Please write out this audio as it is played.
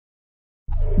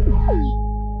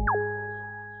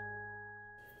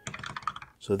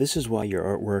So this is why your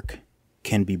artwork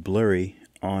can be blurry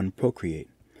on Procreate.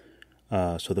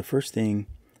 So the first thing,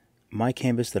 my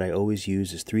canvas that I always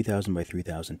use is 3000 by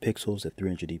 3000 pixels at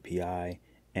 300 dpi,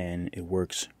 and it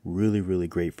works really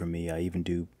great for me. I even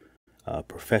do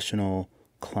professional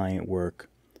client work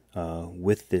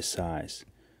with this size.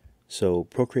 So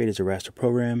Procreate is a raster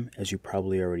program, as you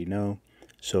probably already know,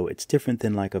 so it's different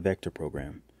than like a vector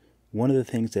program. One of the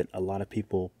things that a lot of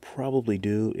people probably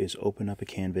do is open up a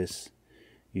canvas,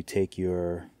 you take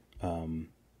your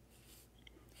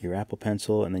Apple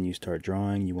Pencil, and then you start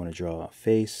drawing. You want to draw a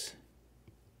face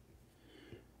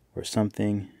or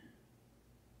something.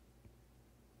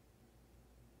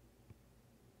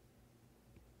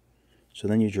 So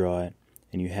then you draw it,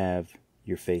 and you have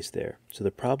your face there. So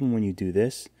the problem when you do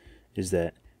this is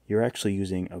that you're actually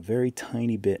using a very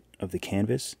tiny bit of the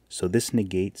canvas. So this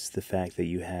negates the fact that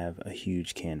you have a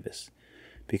huge canvas.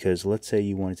 Because let's say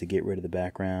you wanted to get rid of the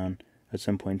background at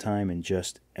some point in time and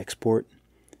just export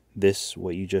this,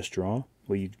 what you've just drawn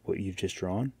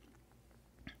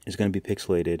is going to be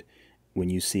pixelated when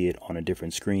you see it on a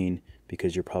different screen,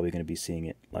 because you're probably going to be seeing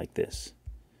it like this.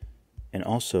 And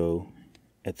also,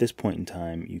 at this point in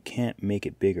time, you can't make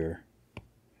it bigger,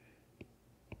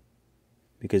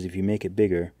 because if you make it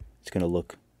bigger, it's going to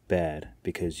look bad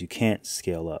because you can't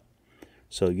scale up.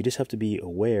 So you just have to be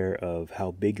aware of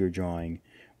how big you're drawing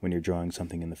when you're drawing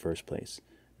something in the first place.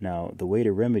 Now, the way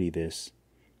to remedy this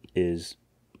is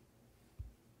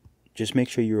just make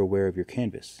sure you're aware of your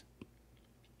canvas.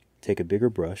 Take a bigger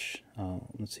brush.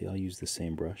 Let's see, I'll use the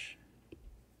same brush. You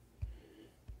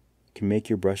can make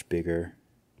your brush bigger.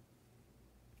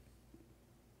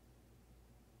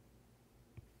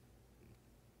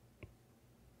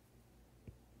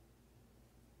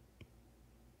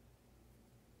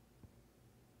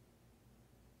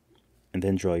 And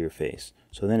then draw your face.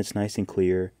 So then it's nice and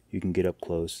clear. You can get up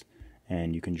close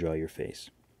and you can draw your face.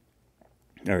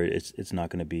 Or it's not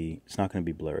going to be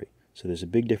blurry. So there's a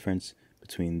big difference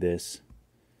between this,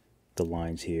 the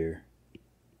lines here,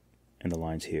 and the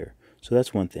lines here. So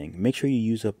that's one thing. Make sure you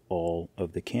use up all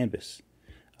of the canvas.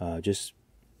 Just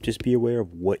be aware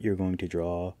of what you're going to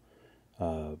draw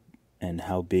and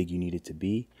how big you need it to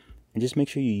be. And just make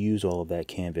sure you use all of that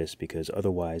canvas, because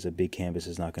otherwise a big canvas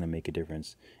is not going to make a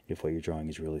difference if what you're drawing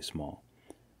is really small.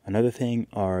 Another thing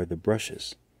are the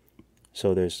brushes.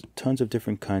 So there's tons of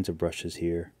different kinds of brushes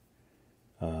here.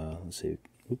 Let's see.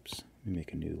 Oops. Let me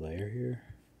make a new layer here.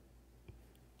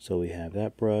 So we have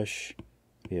that brush.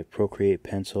 We have Procreate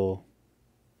pencil.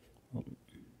 And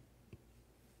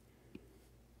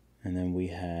then we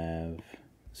have,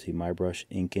 let's see, my brush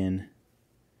Inkin.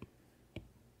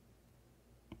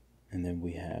 And then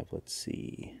we have, let's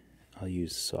see, I'll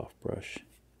use soft brush.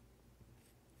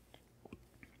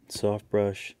 Soft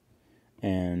brush.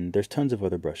 And there's tons of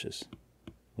other brushes.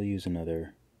 We'll use a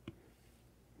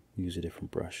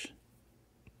different brush.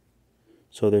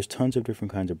 So there's tons of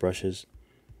different kinds of brushes,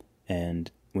 and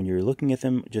when you're looking at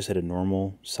them just at a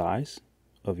normal size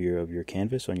of your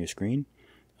canvas on your screen,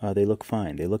 they look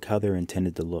fine. They look how they're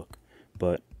intended to look.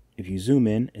 But if you zoom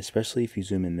in, especially if you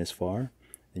zoom in this far,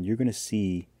 then you're going to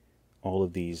see all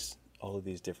of these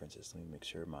differences. Let me make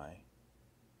sure my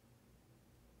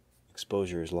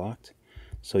exposure is locked.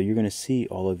 So you're going to see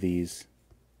all of these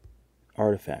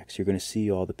artifacts. You're going to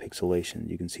see all the pixelation.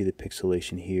 You can see the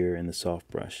pixelation here in the soft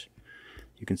brush.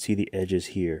 You can see the edges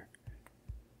here.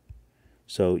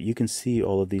 So you can see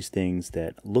all of these things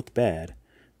that look bad,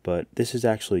 but this is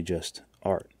actually just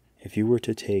art. If you were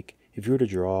to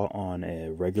draw on a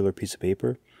regular piece of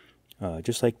paper,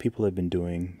 just like people have been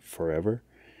doing forever,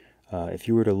 if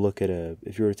you were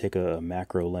to take a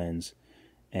macro lens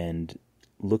and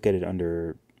look at it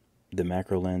under the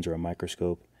macro lens or a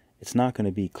microscope, it's not going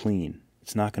to be clean.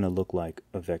 It's not going to look like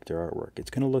a vector artwork. It's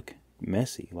going to look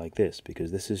messy like this,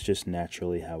 because this is just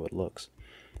naturally how it looks.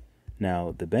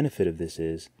 Now, the benefit of this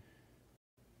is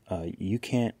you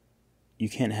can't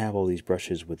have all these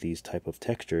brushes with these type of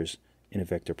textures in a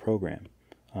vector program.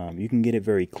 You can get it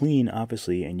very clean,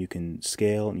 obviously, and you can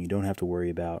scale, and you don't have to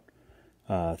worry about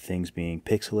things being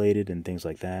pixelated and things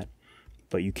like that.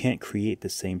 But you can't create the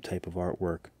same type of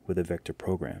artwork with a vector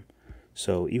program.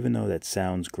 So even though that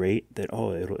sounds great, that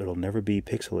it'll never be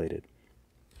pixelated,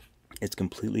 it's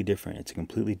completely different. It's a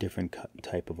completely different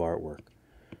type of artwork.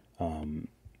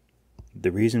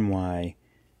 The reason why,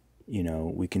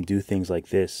 we can do things like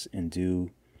this and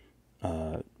do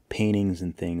paintings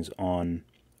and things on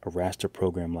a raster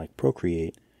program like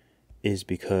Procreate is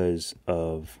because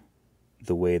of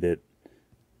the way that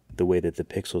the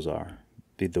pixels are,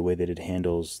 the way that it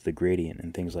handles the gradient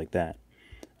and things like that.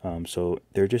 So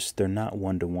they're not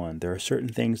one-to-one. There are certain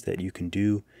things that you can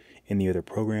do in the other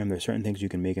program. There are certain things you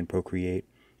can make in Procreate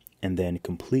and then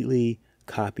completely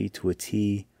copy to a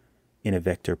T in a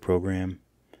vector program.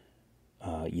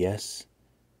 Yes,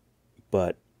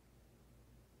 but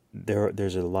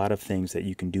there's a lot of things that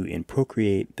you can do in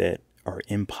Procreate that are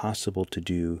impossible to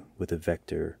do with a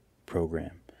vector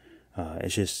program. It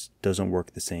just doesn't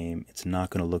work the same. It's not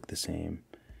going to look the same.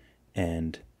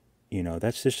 And, you know,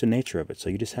 that's just the nature of it. So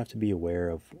you just have to be aware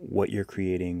of what you're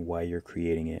creating, why you're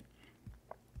creating it,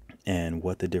 and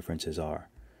what the differences are.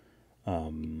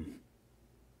 Let's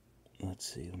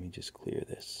see, let me just clear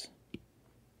this.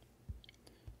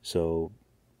 So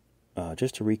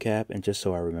just to recap, and just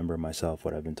so I remember myself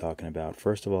what I've been talking about,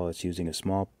 first of all, it's using a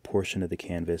small portion of the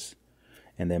canvas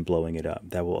and then blowing it up.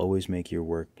 That will always make your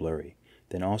work blurry.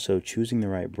 Then also choosing the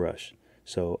right brush.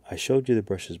 So I showed you the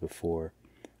brushes before.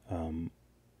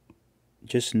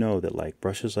 Just know that like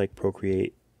brushes like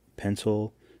Procreate,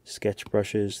 pencil, sketch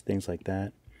brushes, things like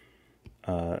that,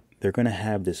 they're going to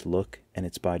have this look, and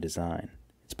it's by design.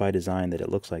 It's by design that it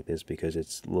looks like this because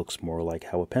it looks more like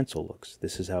how a pencil looks.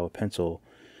 This is how a pencil,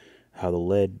 how the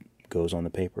lead goes on the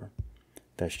paper.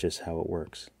 That's just how it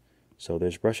works. So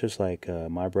there's brushes like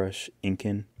my brush,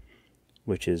 Inkin,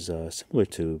 which is similar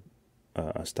to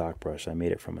a stock brush. I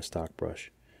made it from a stock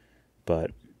brush.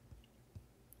 But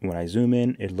when I zoom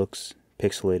in, it looks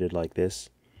pixelated like this,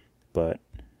 but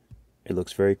it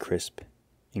looks very crisp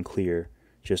and clear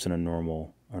just in a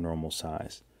normal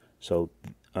size. So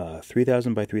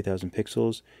 3000 by 3000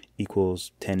 pixels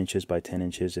equals 10 inches by 10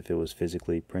 inches if it was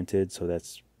physically printed. So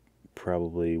that's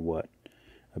probably what,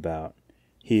 about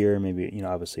here, maybe, you know,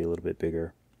 obviously a little bit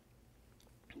bigger,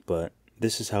 but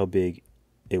this is how big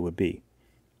it would be.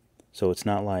 So it's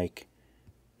not like,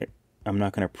 I'm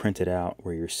not going to print it out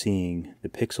where you're seeing the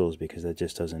pixels because that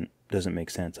just doesn't make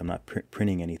sense. I'm not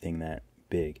printing anything that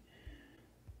big.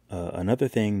 Another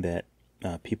thing that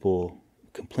people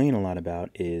complain a lot about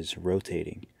is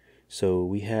rotating. So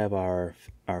we have our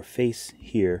face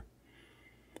here,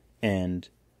 and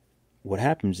what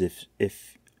happens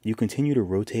if you continue to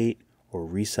rotate or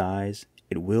resize,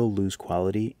 it will lose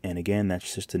quality. And again,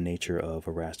 that's just the nature of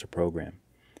a raster program.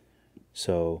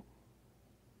 So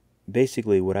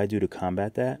basically what I do to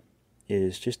combat that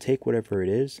is just take whatever it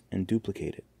is and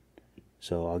duplicate it.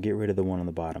 So I'll get rid of the one on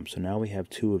the bottom. So now we have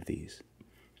two of these.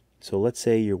 So let's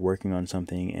say you're working on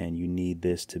something and you need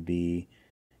this to be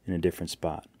in a different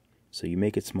spot. So you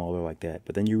make it smaller like that,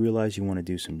 but then you realize you want to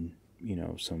do some, you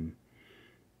know, some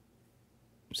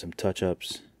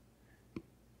touch-ups.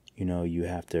 You know, you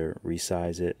have to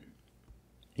resize it,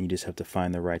 and you just have to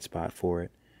find the right spot for it.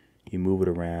 You move it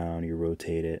around, you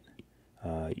rotate it.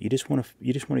 You just want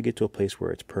to get to a place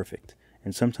where it's perfect.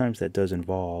 And sometimes that does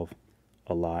involve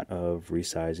a lot of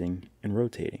resizing and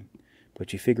rotating.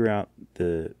 But you figure out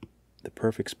the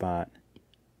perfect spot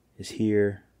is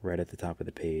here, right at the top of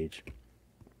the page.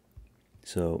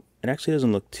 So it actually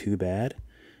doesn't look too bad.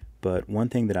 But one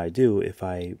thing that I do, if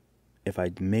I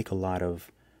make a lot of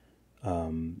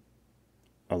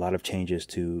changes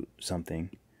to something,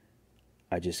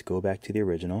 I just go back to the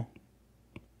original,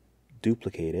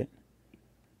 duplicate it.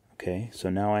 Okay, so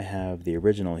now I have the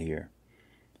original here.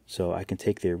 So I can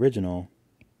take the original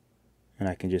and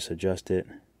I can just adjust it,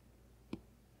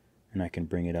 and I can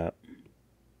bring it up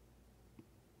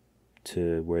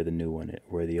to where the new one,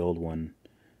 where the old one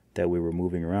that we were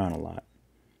moving around a lot.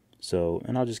 So,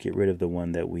 and I'll just get rid of the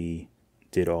one that we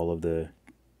did all of the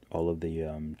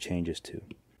changes to.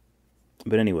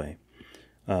 But anyway,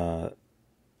 I've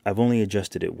only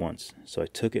adjusted it once. So I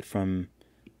took it from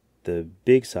the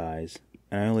big size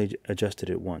and I only adjusted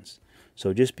it once.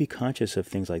 So just be conscious of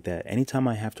things like that. Anytime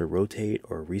I have to rotate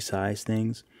or resize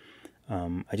things,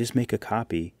 I just make a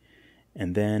copy,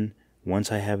 and then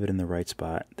once I have it in the right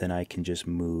spot, then I can just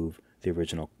move the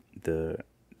original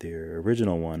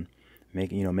one,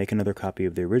 make another copy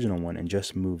of the original one, and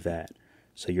just move that.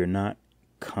 So you're not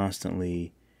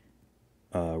constantly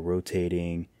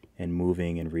rotating and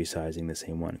moving and resizing the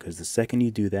same one, because the second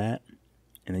you do that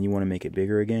and then you want to make it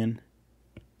bigger again,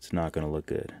 it's not going to look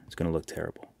good. It's going to look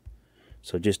terrible.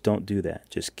 So just don't do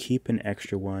that. Just keep an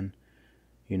extra one.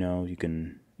 You know, you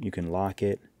can lock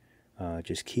it.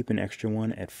 Just keep an extra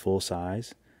one at full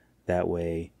size. That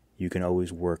way you can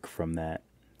always work from that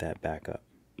backup,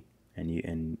 and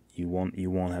you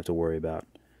won't have to worry about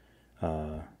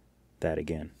that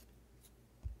again.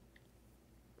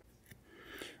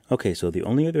 Okay, so the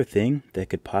only other thing that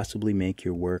could possibly make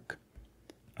your work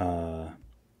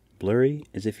blurry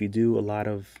is if you do a lot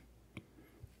of,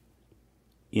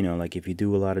 like if you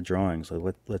do a lot of drawings.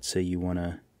 Like let's say you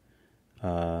want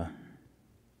to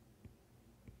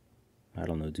I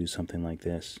don't know, do something like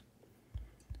this.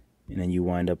 And then you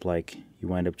wind up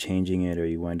changing it, or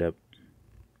you wind up,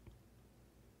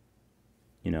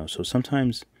 so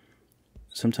sometimes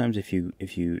if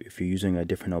you're using a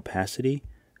different opacity,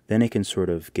 then it can sort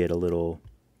of get a little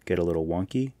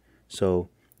wonky. So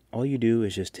all you do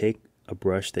is just take a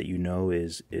brush that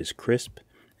is crisp,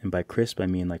 and by crisp I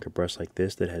mean like a brush like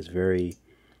this that has very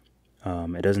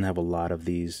it doesn't have a lot of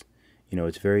these,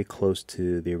 it's very close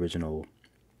to the original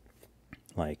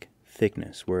like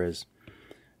thickness, whereas,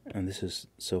 and this is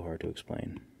so hard to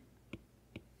explain,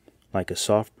 like a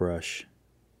soft brush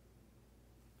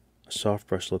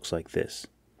looks like this,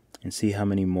 and see how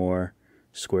many more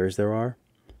squares there are.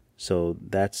 So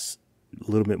that's a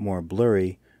little bit more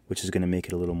blurry, which is going to make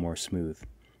it a little more smooth.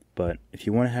 But if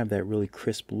you want to have that really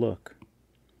crisp look,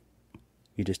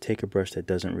 you just take a brush that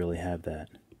doesn't really have that.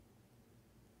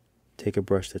 Take a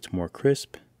brush that's more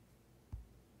crisp.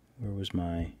 Where was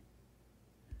my...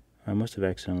 I must have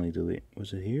accidentally deleted...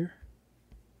 Was it here?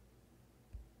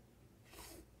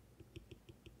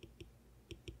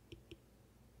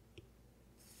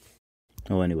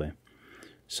 Oh, anyway.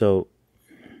 So,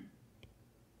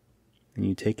 and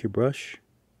you take your brush,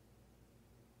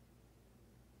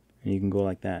 and you can go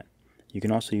like that. You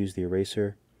can also use the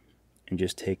eraser and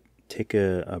just take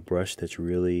a brush that's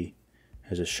really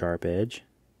has a sharp edge,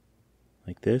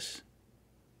 like this,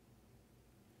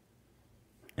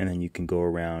 and then you can go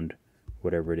around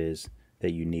whatever it is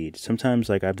that you need. Sometimes,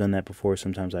 like I've done that before,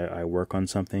 sometimes I work on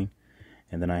something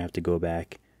and then I have to go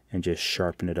back and just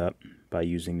sharpen it up by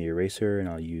using the eraser, and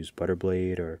I'll use butter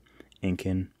blade or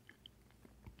Inken,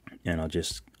 and I'll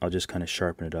just kind of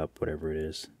sharpen it up, whatever it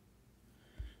is.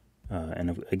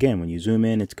 And again, when you zoom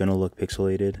in, it's gonna look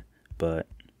pixelated, but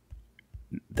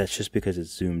that's just because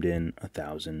it's zoomed in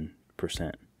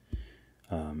 1000%.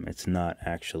 It's not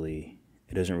actually,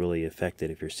 it doesn't really affect it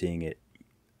if you're seeing it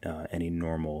any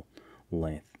normal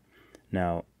length.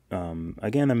 Now,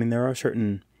 again, I mean, there are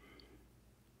certain,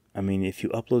 I mean, if you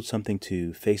upload something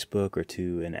to Facebook or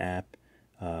to an app,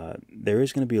 there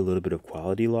is going to be a little bit of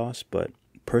quality loss, but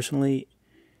personally,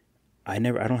 I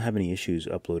don't have any issues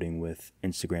uploading with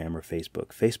Instagram or Facebook.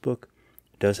 Facebook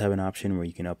does have an option where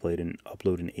you can upload in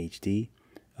HD.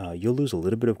 You'll lose a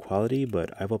little bit of quality,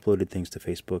 but I've uploaded things to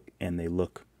Facebook and they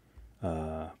look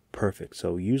perfect.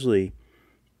 So usually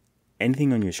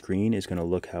anything on your screen is going to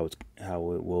look how it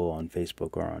will on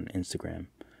Facebook or on Instagram,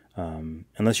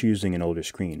 unless you're using an older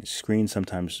screen. Screens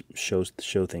sometimes show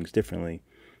things differently,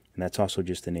 and that's also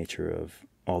just the nature of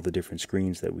all the different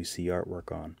screens that we see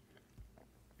artwork on.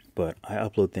 But I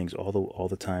upload things all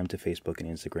the time to Facebook and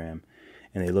Instagram,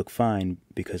 and they look fine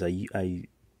because I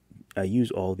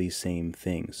use all these same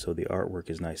things, so the artwork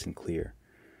is nice and clear.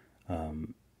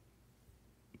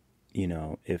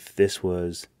 If this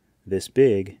was this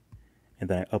big, and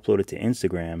then I upload it to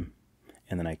Instagram,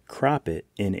 and then I crop it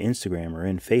in Instagram or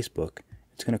in Facebook,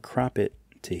 it's going to crop it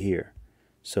to here.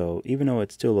 So even though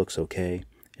it still looks okay,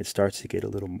 it starts to get a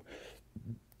little...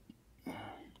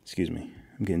 Excuse me,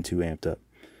 I'm getting too amped up.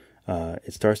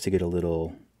 It starts to get a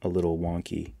little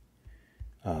wonky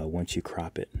once you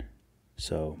crop it.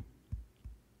 So,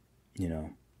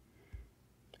 and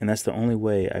that's the only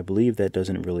way. I believe that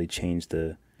doesn't really change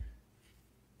the...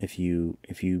 If you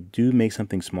do make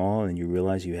something small and you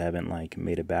realize you haven't like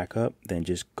made a backup, then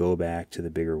just go back to the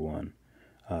bigger one.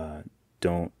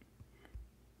 Don't,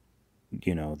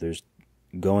 there's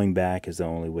going back is the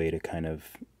only way to kind of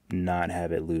not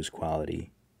have it lose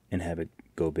quality and have it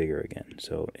go bigger again.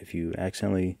 So if you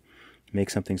accidentally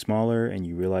make something smaller and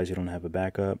you realize you don't have a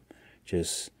backup,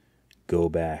 just go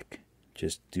back,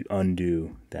 just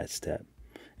undo that step.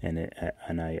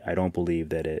 And I don't believe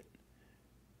that it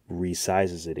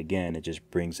resizes it again. It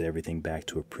just brings everything back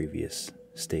to a previous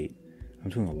state. I'm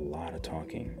doing a lot of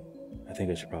talking. I think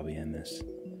I should probably end this.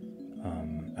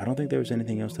 I don't think there was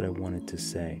anything else that I wanted to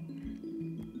say.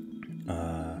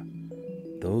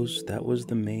 That was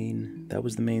the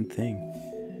main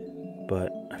thing.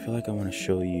 But I feel like I want to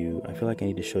show you, I feel like I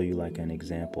need to show you like an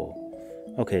example.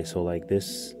 Okay, so like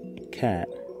this cat,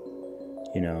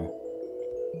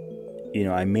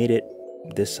 I made it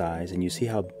this size, and you see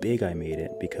how big I made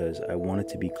it because I want it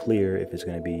to be clear if it's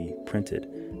going to be printed.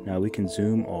 Now we can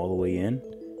zoom all the way in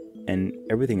and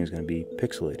everything is going to be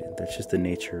pixelated. That's just the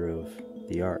nature of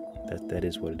the art. That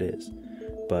is what it is.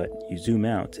 But you zoom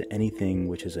out to anything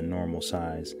which is a normal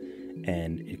size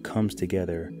and it comes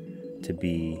together to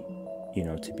be,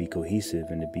 to be cohesive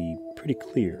and to be pretty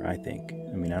clear, I think.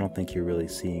 I mean, I don't think you're really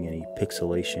seeing any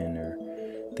pixelation or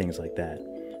things like that.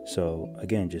 So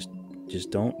again, just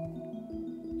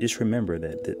remember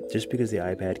that just because the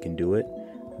iPad can do it,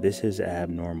 This is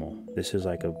abnormal. This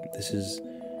is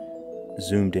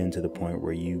zoomed in to the point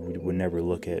where you would never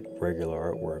look at regular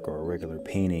artwork or a regular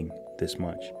painting this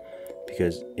much,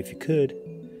 because if you could,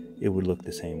 it would look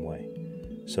the same way.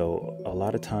 So a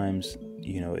lot of times,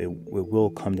 it will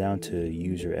come down to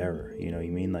user error. You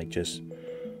mean? Like,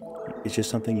 it's just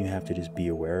something you have to just be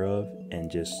aware of and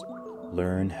just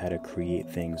learn how to create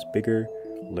things bigger,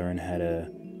 learn how to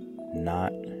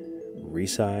not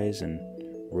resize and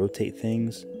rotate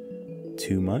things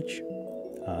too much.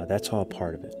 That's all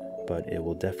part of it, but it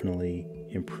will definitely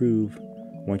improve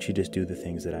once you just do the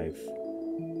things that I've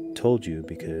told you,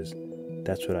 because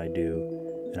that's what I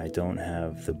do, and I don't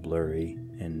have the blurry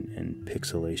and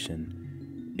pixelation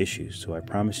issues. So I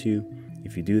promise you,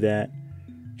 if you do that,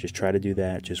 just try to do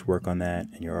that, just work on that,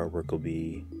 and your artwork will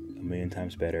be a million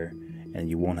times better, and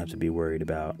you won't have to be worried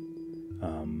about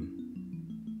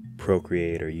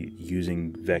Procreate or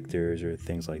using vectors or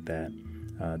things like that.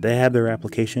 They have their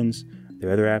applications.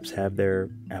 Their other apps have their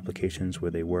applications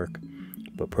where they work,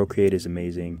 but Procreate is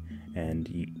amazing, and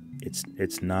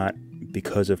it's not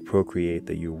because of Procreate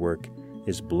that your work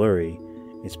is blurry.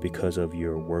 It's because of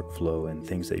your workflow and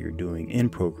things that you're doing in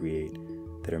Procreate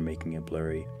that are making it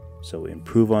blurry. So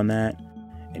improve on that,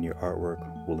 and your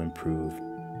artwork will improve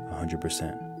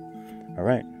 100%. All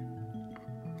right.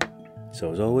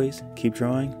 So as always, keep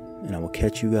drawing, and I will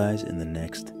catch you guys in the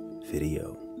next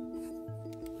video.